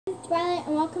Violet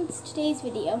and welcome to today's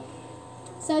video.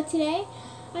 So today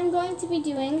I'm going to be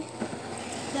doing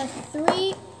the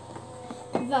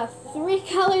three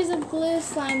colors of glue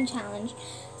slime challenge.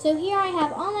 So here I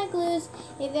have all my glues.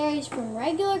 It varies from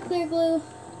regular clear glue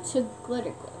to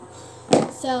glitter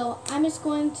glue. So I'm just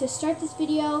going to start this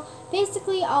video.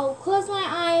 Basically I'll close my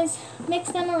eyes,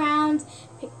 mix them around,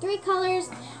 pick 3 colors,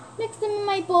 mix them in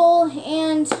my bowl,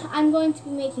 and I'm going to be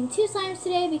making 2 slimes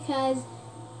today because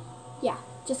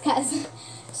just cause.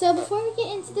 So before we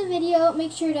get into the video,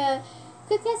 make sure to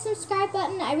click that subscribe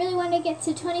button. I really want to get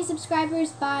to 20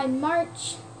 subscribers by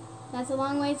March. That's a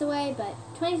long ways away, but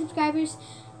 20 subscribers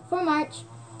for March.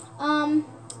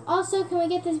 Also, can we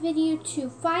get this video to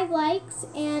 5 likes?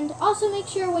 And also make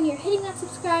sure when you're hitting that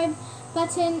subscribe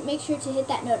button, make sure to hit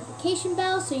that notification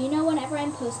bell so you know whenever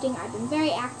I'm posting. I've been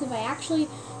very active. I actually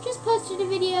just posted a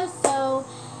video, so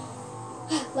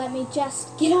let me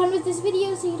just get on with this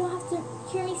video so you don't have to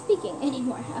hear me speaking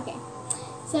anymore. Okay,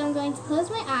 so I'm going to close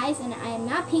my eyes, and I am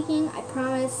not peeking, I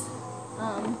promise.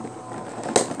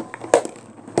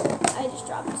 I just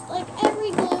dropped like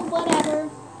every glue, whatever.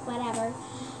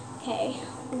 Okay,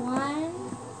 1.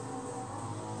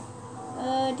 Nope,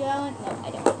 I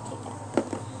don't want to take that.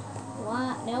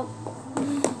 1, nope.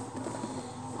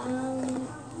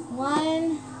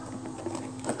 1,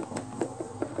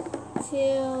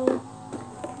 2,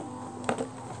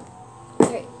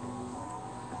 3.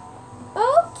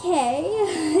 Okay,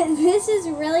 this is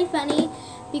really funny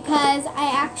because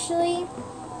I'm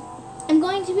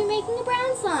going to be making a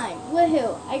brown slime.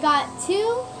 Woohoo! I got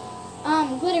 2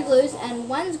 glitter glues, and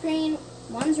one's green,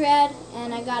 one's red,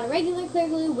 and I got a regular clear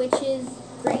glue, which is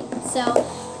green. So,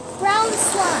 brown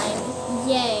slime.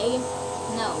 Yay.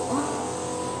 No.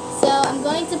 So, I'm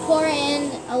going to pour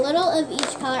in a little of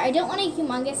each color. I don't want a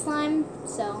humongous slime,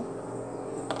 so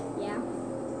yeah.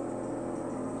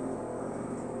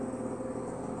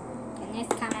 Can this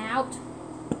come out?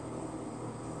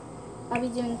 I'll be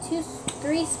doing 3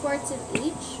 squirts of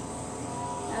each.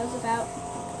 That was about...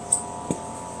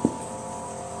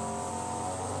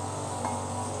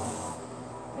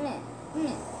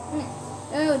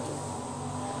 Oh dear.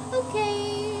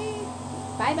 Okay.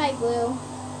 Bye-bye glue.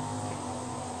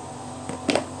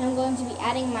 I'm going to be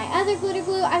adding my other glitter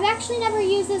glue. I've actually never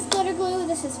used this glitter glue.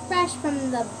 This is fresh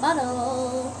from the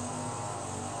bottle.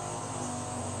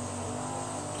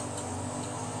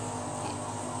 Okay.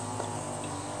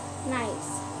 Nice.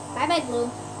 Bye-bye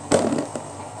glue. Okay.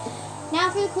 Now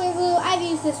for the clear glue. I've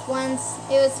used this once.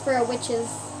 It was for a witch's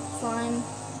slime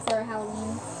for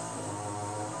Halloween.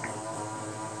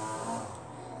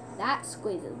 That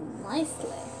squeezes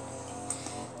nicely.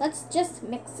 Let's just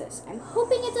mix this. I'm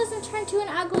hoping it doesn't turn to an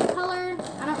ugly color.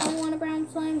 I don't really want a brown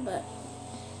slime, but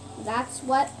that's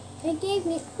what it gave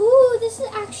me. Ooh, this is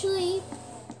actually...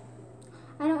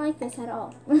 I don't like this at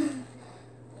all.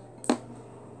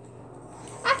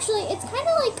 Actually, it's kind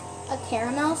of like a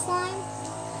caramel slime.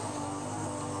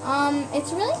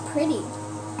 It's really pretty.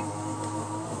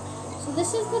 So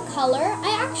this is the color. I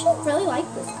actually really like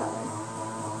this color.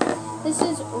 This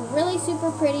is really super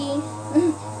pretty.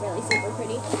 Really super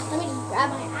pretty. Let me just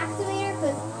grab my activator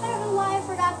because I don't know why I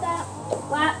forgot that.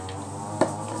 What?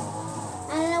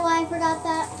 I don't know why I forgot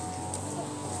that.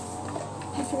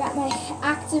 I forgot my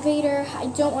activator. I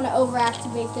don't want to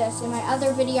overactivate this. In my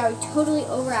other video, I totally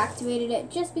overactivated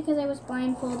it just because I was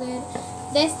blindfolded.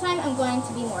 This time, I'm going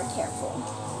to be more careful.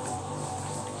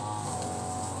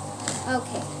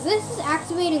 Okay, this is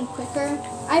activating quicker.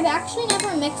 I've actually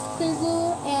never mixed clear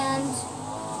glue and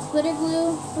glitter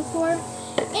glue before.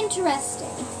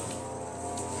 Interesting.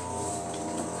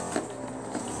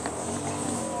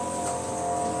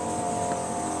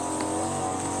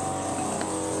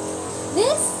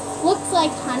 This looks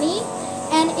like honey,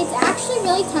 and it's actually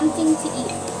really tempting to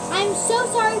eat. I'm so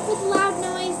sorry for the loud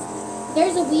noise.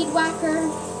 There's a weed whacker.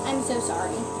 I'm so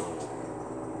sorry.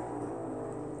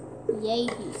 Yay,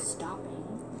 he's stopping.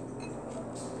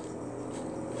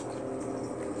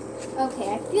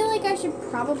 Okay, I feel like I should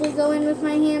probably go in with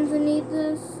my hands and knead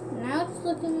this. Now it's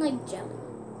looking like jelly.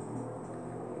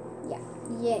 Yeah,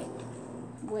 yay.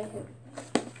 Woohoo.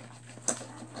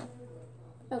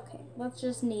 Okay, let's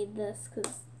just knead this,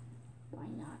 because why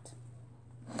not?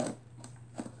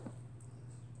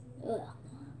 Ugh.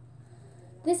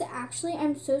 This actually,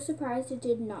 I'm so surprised it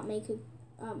did not make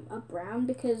a brown,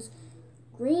 because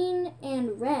green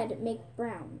and red make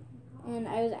brown. And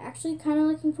I was actually kind of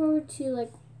looking forward to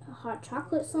like a hot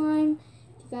chocolate slime.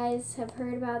 If you guys have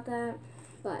heard about that,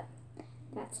 but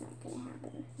that's not going to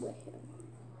happen with him.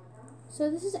 So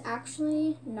this is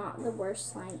actually not the worst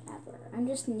slime ever. I'm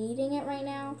just kneading it right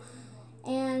now,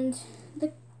 and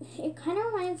the it kind of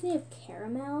reminds me of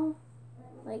caramel.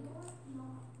 Like,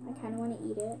 I kind of want to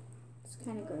eat it. It's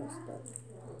kind of gross, but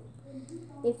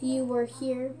if you were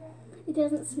here, it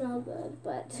doesn't smell good,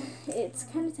 but it's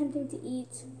kind of tempting to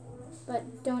eat.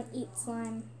 But don't eat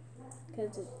slime,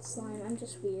 because it's slime. I'm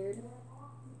just weird.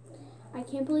 I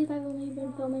can't believe I've only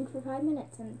been filming for 5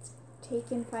 minutes, and it's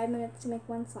taken 5 minutes to make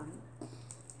one slime.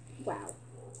 Wow.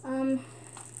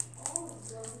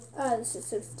 Oh, this is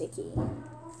so sticky,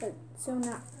 but so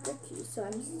not sticky, so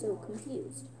I'm so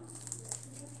confused.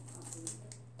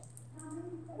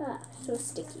 Ah, so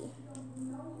sticky.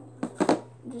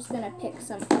 I'm just gonna pick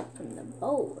some up from the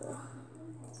bowl.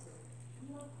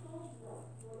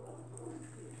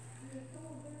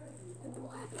 We'll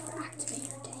have it for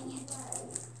activator, dang it.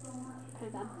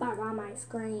 There's a bug on my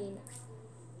screen.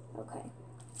 Okay.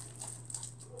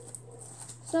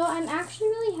 So I'm actually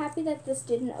really happy that this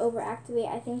didn't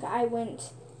overactivate. I think I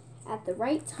went at the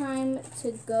right time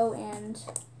to go and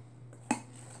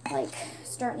like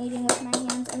start kneading with my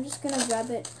hands. I'm just going to rub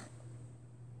it.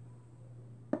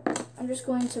 I'm just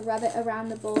going to rub it around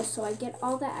the bowl so I get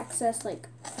all the excess like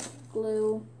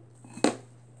glue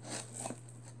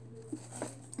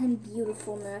and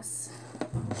beautifulness.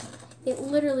 It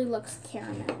literally looks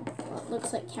caramel. Well, it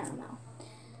looks like caramel.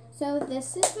 So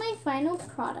this is my final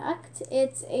product.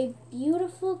 It's a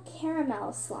beautiful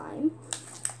caramel slime.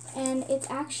 And it's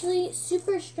actually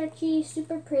super stretchy,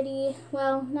 super pretty.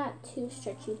 Well, not too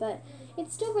stretchy, but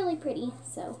it's still really pretty,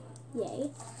 so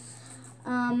yay.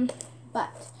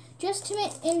 But just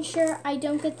to ensure I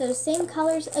don't get those same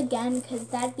colors again, because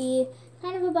that'd be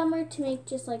kind of a bummer to make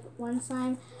just like one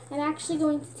slime, I'm actually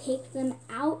going to take them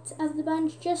out of the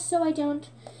bunch just so I don't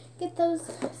get those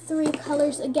 3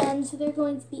 colors again. So they're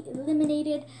going to be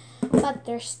eliminated, but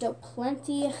there's still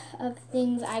plenty of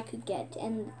things I could get,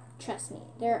 and trust me,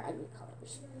 they're ugly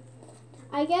colors.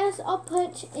 I guess I'll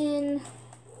put in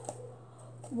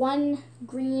 1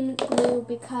 green glue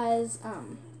because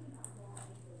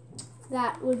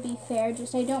that would be fair.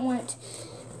 Just I don't want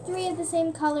 3 of the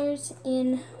same colors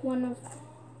in one of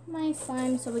my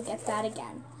slime, so we get that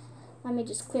again. Let me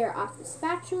just clear off the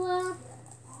spatula.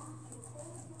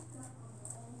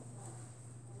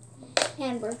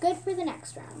 And we're good for the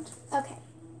next round. Okay.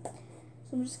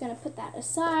 So I'm just going to put that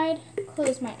aside,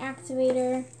 close my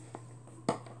activator,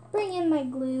 bring in my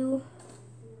glue.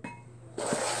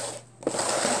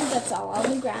 That's all on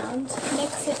the ground.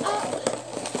 Mix it up.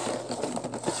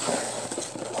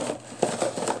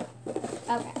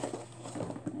 Okay.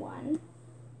 1.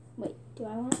 Wait, do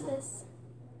I want this?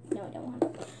 No, I don't want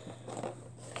it.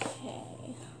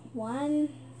 Okay. 1,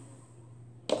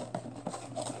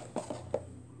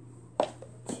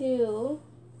 2,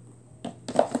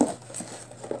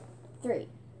 3.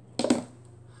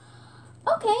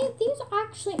 Okay, these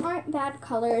actually aren't bad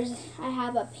colors. I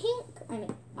have a pink,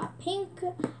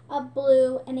 a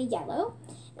blue, and a yellow.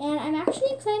 And I'm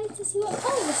actually excited to see what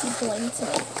color this is going to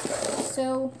make.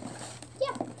 So,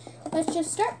 yeah, let's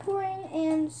just start pouring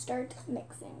and start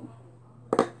mixing.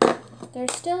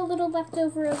 There's still a little left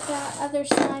over of that other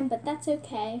slime, but that's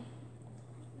okay.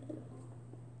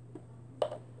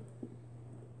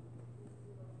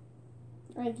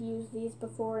 I've used these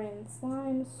before in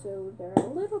slime, so they're a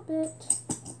little bit...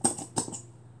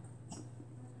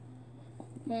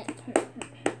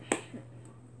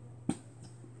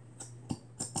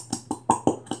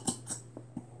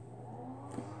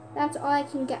 That's all I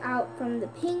can get out from the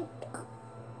pink.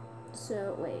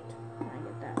 So, wait, can I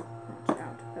get that much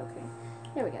out? Okay,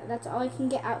 there we go. That's all I can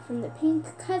get out from the pink,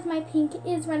 because my pink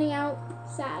is running out.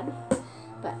 Sad,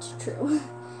 but true.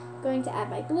 Going to add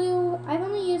my blue. I've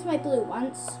only used my blue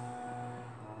once.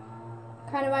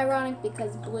 Kind of ironic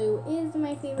because blue is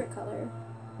my favorite color.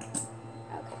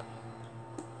 Okay.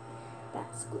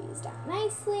 That's squeezed out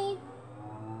nicely.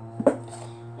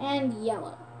 And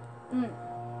yellow.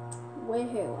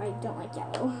 Woohoo, I don't like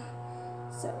yellow.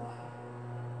 So,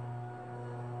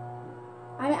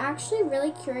 I'm actually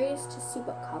really curious to see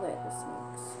what color this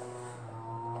makes.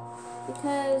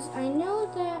 Because I know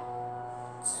that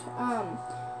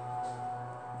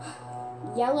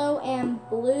yellow and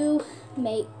blue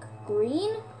make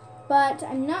green, but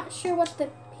I'm not sure what the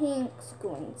pink's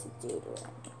going to do to it.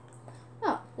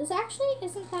 Oh, this actually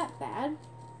isn't that bad.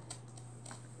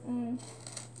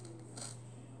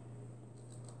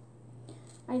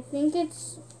 I think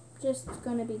it's just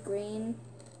gonna be green.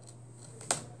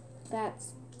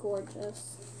 That's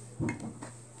gorgeous.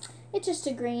 It's just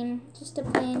a green, just a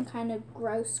plain kind of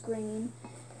gross green.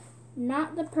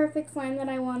 Not the perfect slime that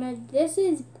I wanted. This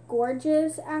is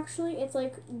gorgeous, actually. It's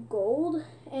like gold,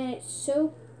 and it's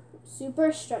so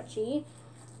super stretchy.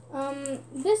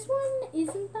 This one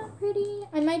isn't that pretty.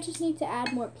 I might just need to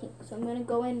add more pink. So I'm going to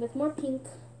go in with more pink.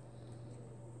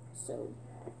 So,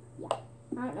 yeah.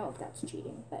 I don't know if that's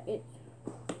cheating, but it...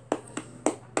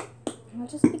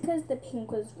 Just because the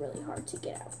pink was really hard to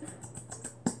get out.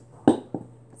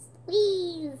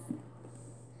 Squeeze!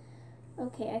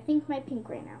 Okay, I think my pink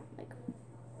ran out. Like,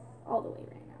 all the way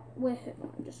ran out. Wait,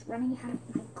 I'm just running out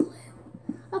of my glue.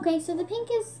 Okay, so the pink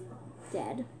is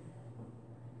dead.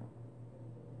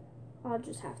 I'll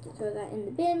just have to throw that in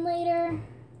the bin later.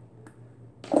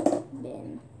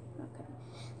 Bin. Okay.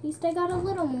 At least I got a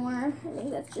little more. I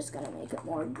think that's just going to make it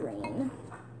more green.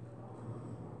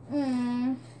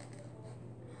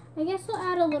 I guess I'll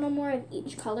add a little more of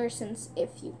each color, since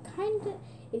if you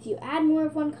add more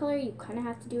of one color, you kind of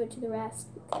have to do it to the rest,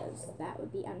 because that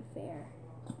would be unfair.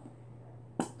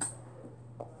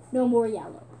 No more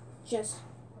yellow. Just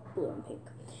blue and pink.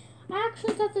 I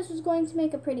actually thought this was going to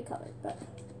make a pretty color, but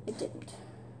it didn't.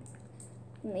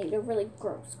 It made a really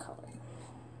gross color.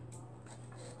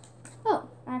 Oh,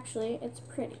 actually, it's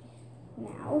pretty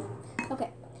now.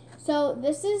 Okay, so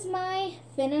this is my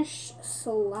finished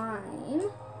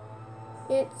slime.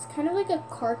 It's kind of like a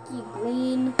khaki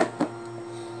green.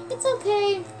 It's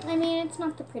okay. I mean, it's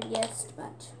not the prettiest,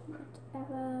 but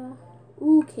whatever.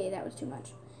 Okay, that was too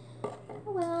much.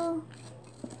 Oh well.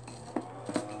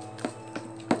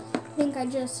 I think I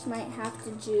just might have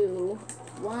to do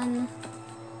one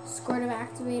squirt of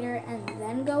activator and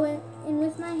then go in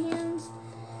with my hands,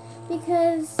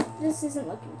 because this isn't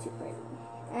looking too pretty.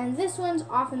 And this one's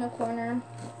off in the corner.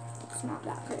 It's not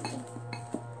that pretty.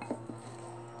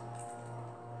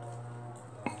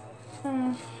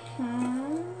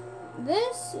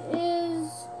 This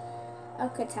is a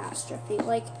catastrophe.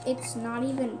 Like, it's not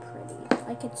even pretty.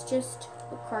 Like, it's just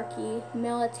a khaki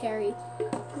military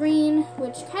green,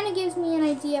 which kind of gives me an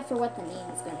idea for what the name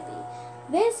is going to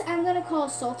be. This I'm going to call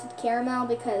salted caramel,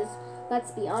 because,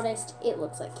 let's be honest, it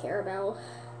looks like caramel.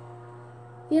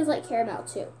 Feels like caramel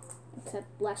too,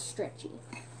 except less stretchy.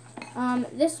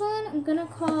 This one I'm going to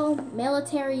call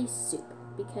military soup,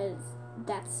 because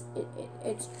that's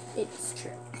it's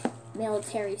true.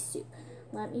 Military soup.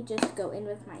 Let me just go in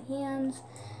with my hands,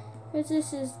 because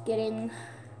this is getting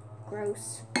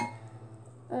gross.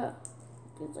 Ugh,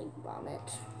 feels like vomit.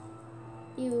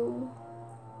 Ew.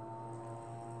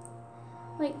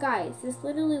 Like, guys, this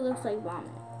literally looks like vomit.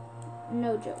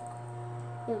 No joke.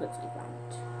 It looks like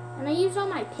vomit. And I used all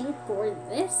my pink for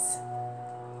this?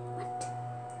 What?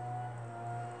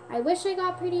 I wish I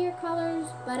got prettier colors,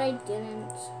 but I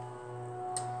didn't.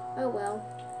 Oh well.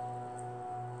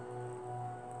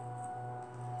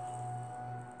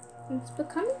 It's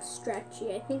becoming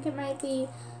stretchy. I think it might be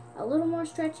a little more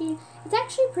stretchy. It's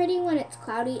actually pretty when it's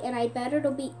cloudy, and I bet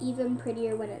it'll be even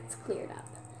prettier when it's cleared up.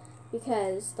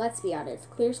 Because, let's be honest,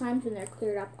 clear slimes when they're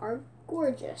cleared up are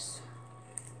gorgeous.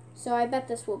 So I bet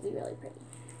this will be really pretty.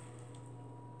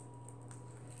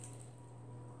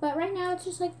 But right now it's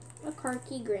just like a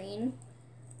khaki green.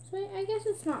 So I guess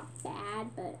it's not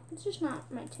bad, but it's just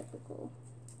not my typical.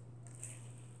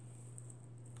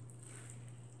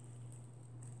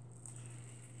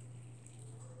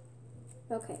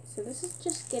 Okay, so this is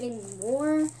just getting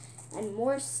more and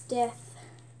more stiff.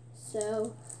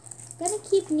 So I'm gonna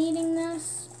keep kneading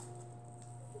this.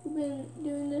 I've been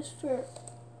doing this for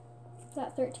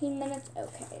about 13 minutes.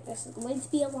 Okay, this is going to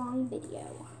be a long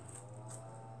video.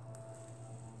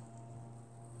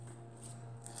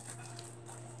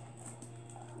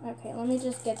 Okay, let me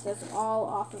just get this all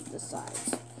off of the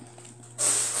sides.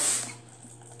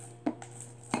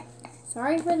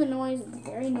 Sorry for the noise, it's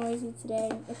very noisy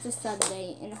today. It's a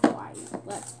Sunday in Hawaii,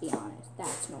 let's be honest,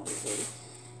 that's noisy.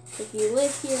 If you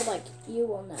live here, like, you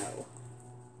will know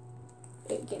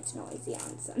it gets noisy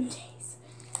on Sundays.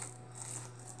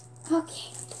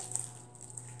 Okay.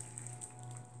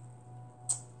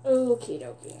 Okie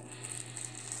dokie.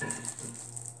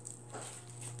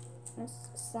 This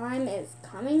slime is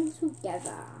coming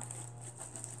together.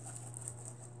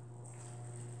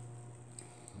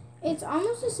 It's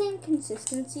almost the same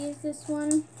consistency as this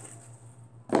one.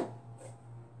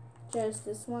 Just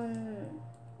this one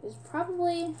is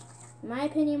probably, in my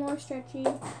opinion, more stretchy.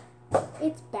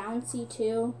 It's bouncy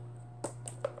too.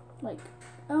 Like,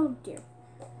 oh dear.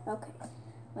 Okay,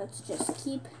 let's just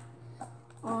keep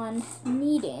on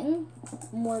kneading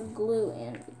more glue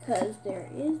in, because there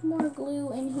is more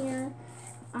glue in here.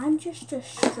 I'm just a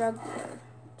struggler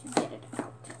to get it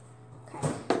out. Okay.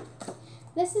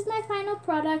 This is my final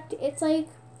product. It's like,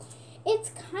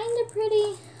 it's kind of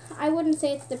pretty. I wouldn't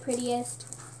say it's the prettiest.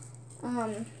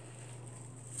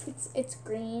 It's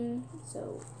green,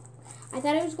 so I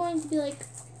thought it was going to be like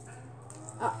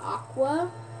a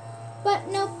aqua, But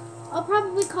nope, I'll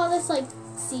probably call this like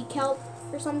sea kelp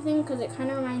or something because it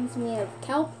kind of reminds me of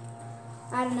kelp.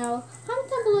 I don't know. Comment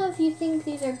down below if you think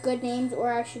these are good names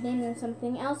or I should name them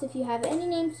something else. If you have any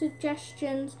name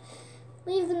suggestions,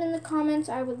 leave them in the comments.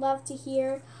 I would love to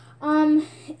hear. And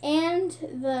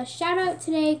the shout out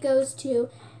today goes to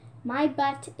My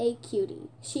Butt a Cutie.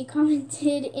 She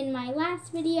commented in my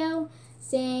last video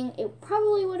saying it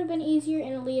probably would have been easier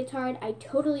in a leotard. I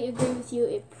totally agree with you.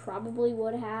 It probably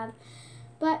would have.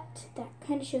 But that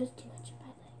kind of shows too much of my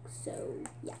legs. So,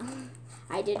 yeah.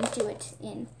 I didn't do it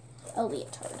in a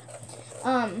leotard.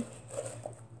 I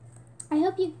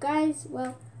hope you guys,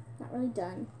 well, not really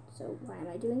done. So, why am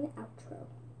I doing the outro?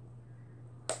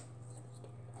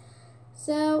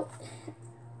 So,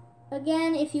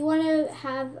 again, if you want to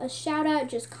have a shout out,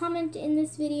 just comment in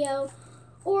this video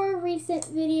or a recent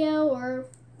video or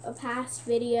a past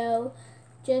video.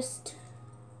 Just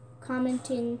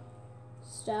commenting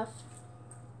stuff.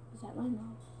 Is that my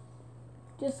mom?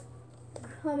 Just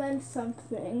comment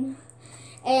something.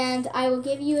 And I will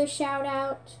give you a shout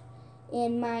out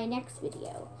in my next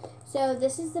video. So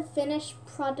this is the finished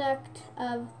product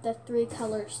of the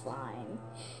 3-color slime.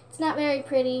 It's not very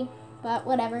pretty, but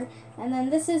whatever. And then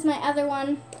this is my other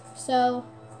one. So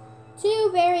 2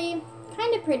 very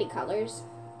kind of pretty colors,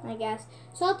 I guess.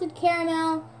 Salted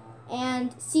caramel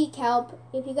and sea kelp.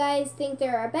 If you guys think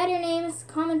there are better names,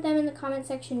 comment them in the comment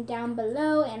section down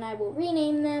below and I will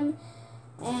rename them.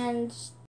 And